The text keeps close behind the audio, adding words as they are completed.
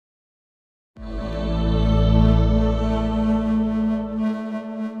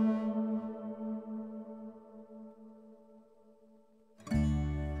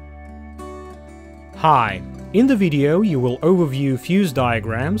Hi! In the video you will overview fuse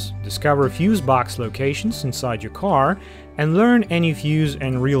diagrams, discover fuse box locations inside your car, and learn any fuse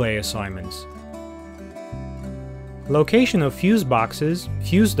and relay assignments. Location of fuse boxes,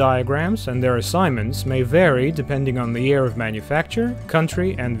 fuse diagrams, and their assignments may vary depending on the year of manufacture,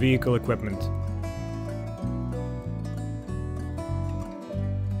 country, and vehicle equipment.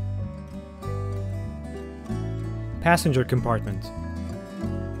 Passenger compartment.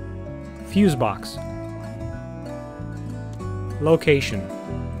 Fuse box. Location.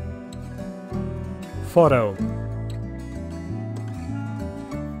 Photo.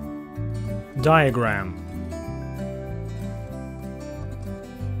 Diagram.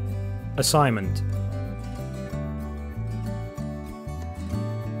 Assignment.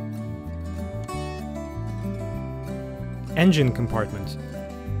 Engine compartment.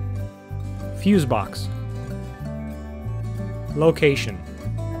 Fuse box. Location.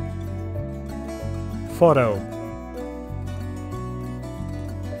 Photo.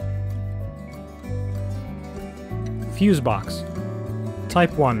 Fuse box.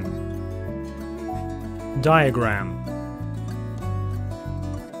 Type 1. Diagram.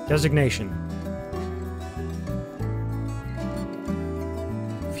 Designation.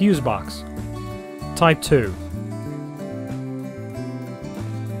 Fuse box. Type 2.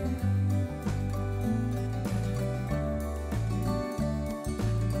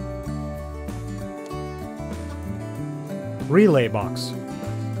 Relay box.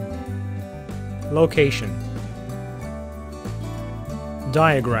 Location.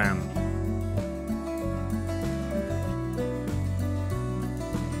 Diagram.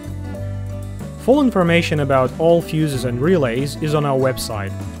 Full information about all fuses and relays is on our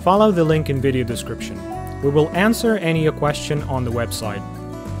website. Follow the link in video description. We will answer any question on the website.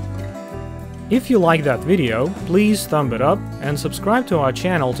 If you like that video, please thumb it up and subscribe to our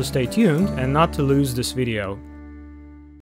channel to stay tuned and not to lose this video.